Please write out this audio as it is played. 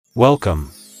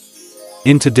Welcome.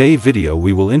 In today's video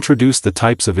we will introduce the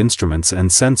types of instruments and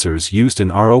sensors used in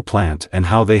RO plant and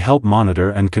how they help monitor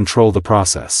and control the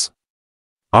process.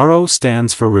 RO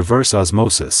stands for reverse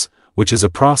osmosis, which is a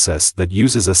process that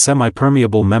uses a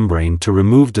semi-permeable membrane to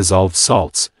remove dissolved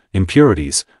salts,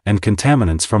 impurities, and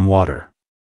contaminants from water.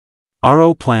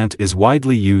 RO plant is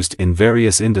widely used in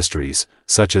various industries,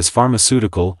 such as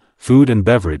pharmaceutical, food and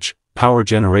beverage, power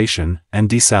generation, and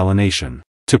desalination,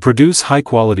 to produce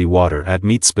high-quality water that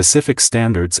meets specific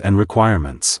standards and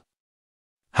requirements.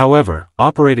 However,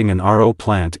 operating an RO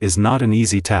plant is not an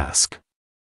easy task.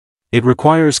 It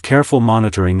requires careful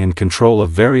monitoring and control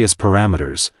of various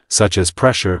parameters, such as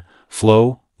pressure,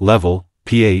 flow, level,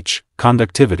 pH,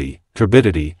 conductivity,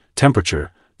 turbidity,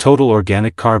 temperature, total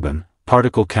organic carbon,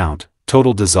 particle count,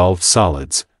 total dissolved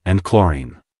solids, and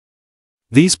chlorine.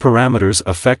 These parameters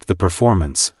affect the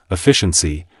performance,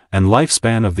 efficiency, and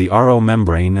lifespan of the RO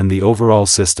membrane and the overall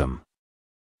system.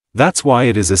 That's why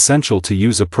it is essential to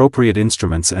use appropriate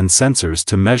instruments and sensors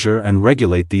to measure and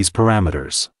regulate these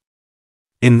parameters.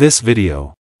 In this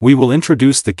video, we will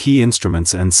introduce the key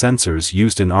instruments and sensors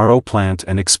used in RO plant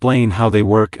and explain how they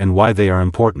work and why they are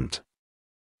important.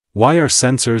 Why are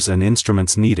sensors and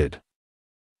instruments needed?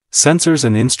 Sensors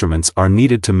and instruments are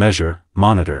needed to measure,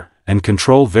 monitor, and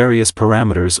control various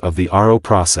parameters of the RO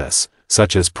process,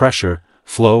 such as pressure,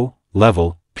 flow,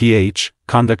 level, pH,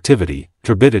 conductivity,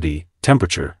 turbidity,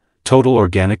 temperature, total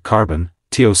organic carbon,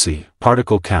 TOC,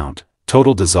 particle count,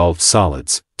 total dissolved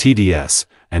solids, TDS,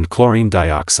 and chlorine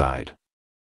dioxide.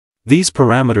 These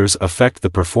parameters affect the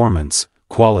performance,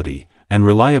 quality, and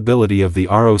reliability of the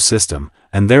RO system,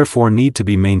 and therefore need to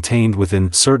be maintained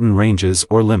within certain ranges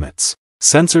or limits.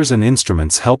 Sensors and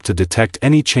instruments help to detect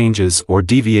any changes or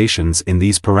deviations in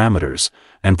these parameters,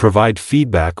 and provide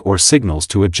feedback or signals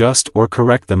to adjust or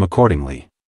correct them accordingly.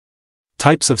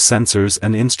 Types of sensors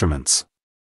and instruments.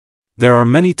 There are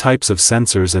many types of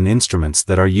sensors and instruments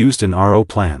that are used in RO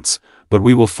plants, but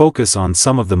we will focus on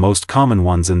some of the most common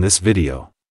ones in this video.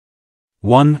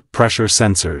 1. Pressure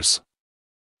sensors.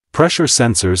 Pressure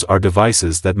sensors are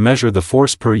devices that measure the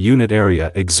force per unit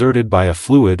area exerted by a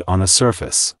fluid on a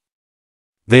surface.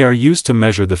 They are used to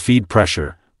measure the feed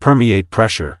pressure, permeate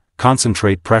pressure,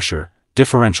 concentrate pressure,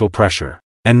 differential pressure,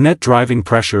 and net driving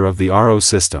pressure of the RO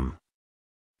system.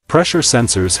 Pressure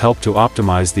sensors help to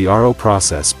optimize the RO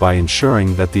process by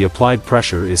ensuring that the applied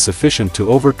pressure is sufficient to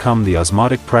overcome the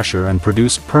osmotic pressure and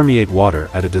produce permeate water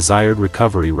at a desired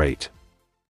recovery rate.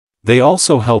 They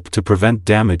also help to prevent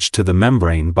damage to the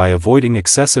membrane by avoiding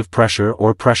excessive pressure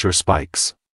or pressure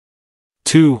spikes.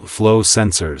 2. Flow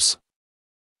sensors.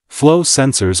 Flow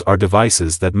sensors are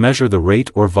devices that measure the rate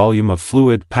or volume of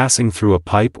fluid passing through a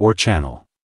pipe or channel.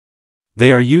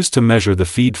 They are used to measure the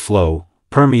feed flow,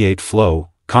 permeate flow,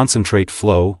 concentrate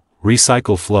flow,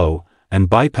 recycle flow, and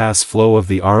bypass flow of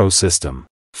the RO system.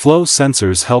 Flow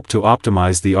sensors help to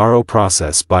optimize the RO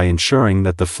process by ensuring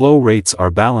that the flow rates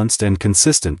are balanced and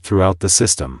consistent throughout the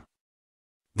system.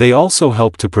 They also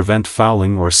help to prevent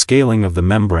fouling or scaling of the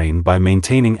membrane by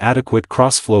maintaining adequate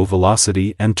cross-flow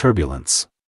velocity and turbulence.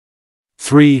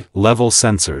 3. Level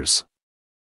sensors.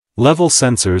 Level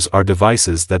sensors are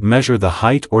devices that measure the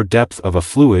height or depth of a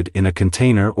fluid in a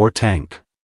container or tank.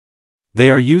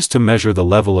 They are used to measure the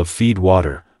level of feed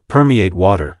water, permeate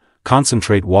water,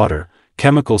 concentrate water,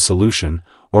 chemical solution,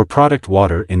 or product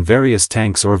water in various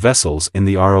tanks or vessels in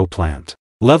the RO plant.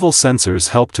 Level sensors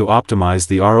help to optimize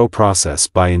the RO process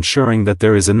by ensuring that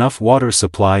there is enough water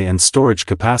supply and storage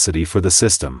capacity for the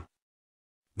system.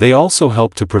 They also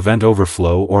help to prevent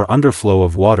overflow or underflow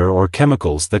of water or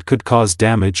chemicals that could cause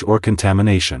damage or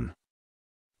contamination.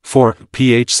 4.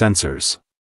 pH sensors.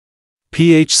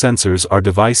 pH sensors are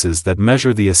devices that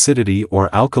measure the acidity or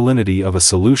alkalinity of a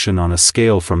solution on a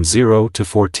scale from 0 to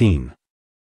 14.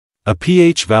 A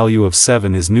pH value of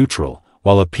 7 is neutral,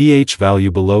 while a pH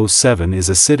value below 7 is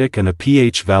acidic and a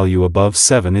pH value above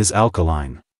 7 is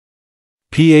alkaline.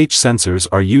 pH sensors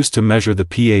are used to measure the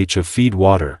pH of feed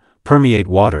water, permeate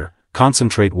water,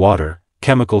 concentrate water,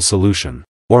 chemical solution,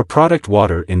 or product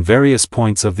water in various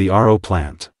points of the RO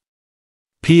plant.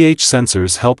 pH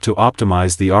sensors help to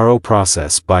optimize the RO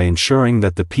process by ensuring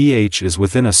that the pH is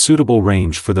within a suitable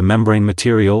range for the membrane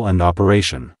material and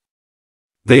operation.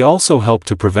 They also help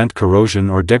to prevent corrosion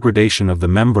or degradation of the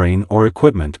membrane or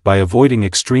equipment by avoiding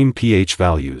extreme pH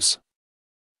values.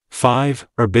 5.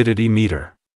 Turbidity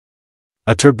meter.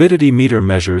 A turbidity meter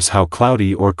measures how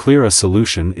cloudy or clear a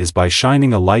solution is by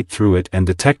shining a light through it and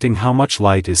detecting how much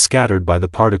light is scattered by the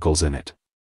particles in it.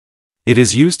 It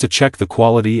is used to check the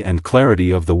quality and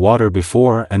clarity of the water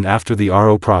before and after the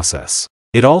RO process.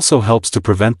 It also helps to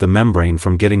prevent the membrane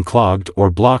from getting clogged or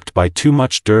blocked by too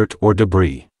much dirt or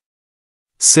debris.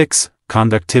 6.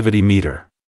 Conductivity meter.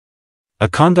 A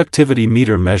conductivity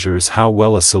meter measures how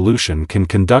well a solution can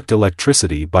conduct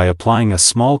electricity by applying a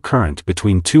small current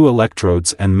between two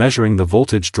electrodes and measuring the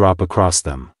voltage drop across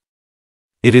them.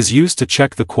 It is used to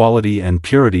check the quality and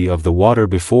purity of the water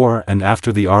before and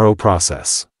after the RO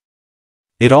process.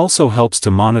 It also helps to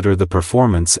monitor the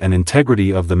performance and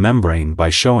integrity of the membrane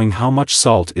by showing how much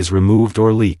salt is removed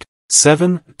or leaked.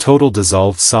 7. Total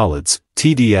dissolved solids,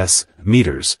 TDS,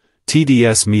 meters.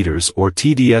 TDS meters or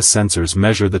TDS sensors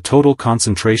measure the total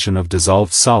concentration of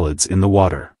dissolved solids in the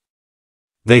water.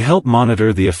 They help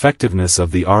monitor the effectiveness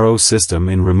of the RO system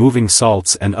in removing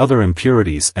salts and other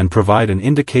impurities and provide an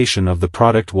indication of the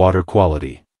product water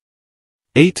quality.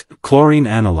 8. Chlorine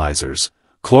analyzers.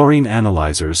 Chlorine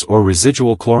analyzers or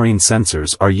residual chlorine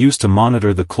sensors are used to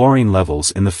monitor the chlorine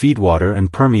levels in the feedwater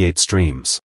and permeate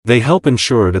streams. They help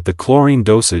ensure that the chlorine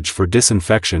dosage for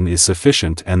disinfection is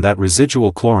sufficient and that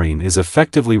residual chlorine is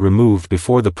effectively removed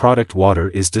before the product water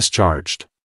is discharged.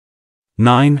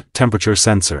 9. Temperature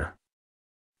sensor.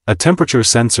 A temperature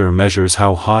sensor measures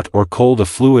how hot or cold a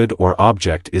fluid or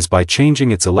object is by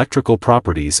changing its electrical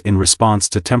properties in response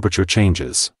to temperature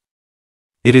changes.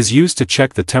 It is used to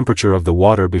check the temperature of the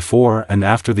water before and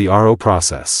after the RO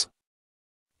process.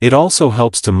 It also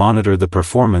helps to monitor the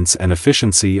performance and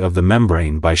efficiency of the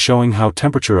membrane by showing how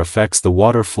temperature affects the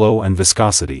water flow and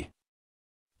viscosity.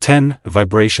 10.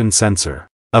 Vibration sensor.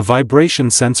 A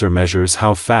vibration sensor measures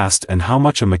how fast and how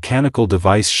much a mechanical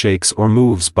device shakes or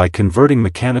moves by converting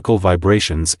mechanical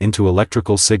vibrations into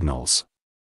electrical signals.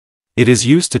 It is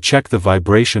used to check the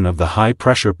vibration of the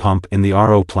high-pressure pump in the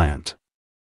RO plant.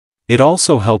 It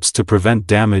also helps to prevent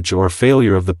damage or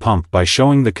failure of the pump by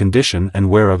showing the condition and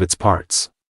wear of its parts.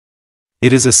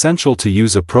 It is essential to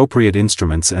use appropriate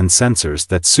instruments and sensors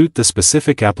that suit the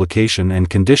specific application and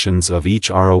conditions of each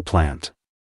RO plant.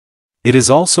 It is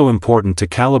also important to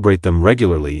calibrate them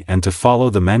regularly and to follow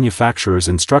the manufacturer's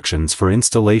instructions for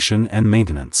installation and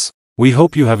maintenance. We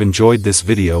hope you have enjoyed this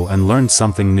video and learned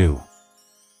something new.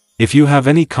 If you have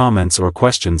any comments or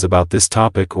questions about this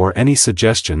topic or any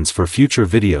suggestions for future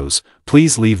videos,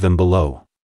 please leave them below.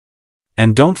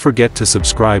 And don't forget to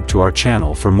subscribe to our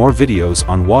channel for more videos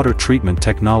on water treatment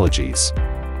technologies.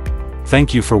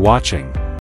 Thank you for watching.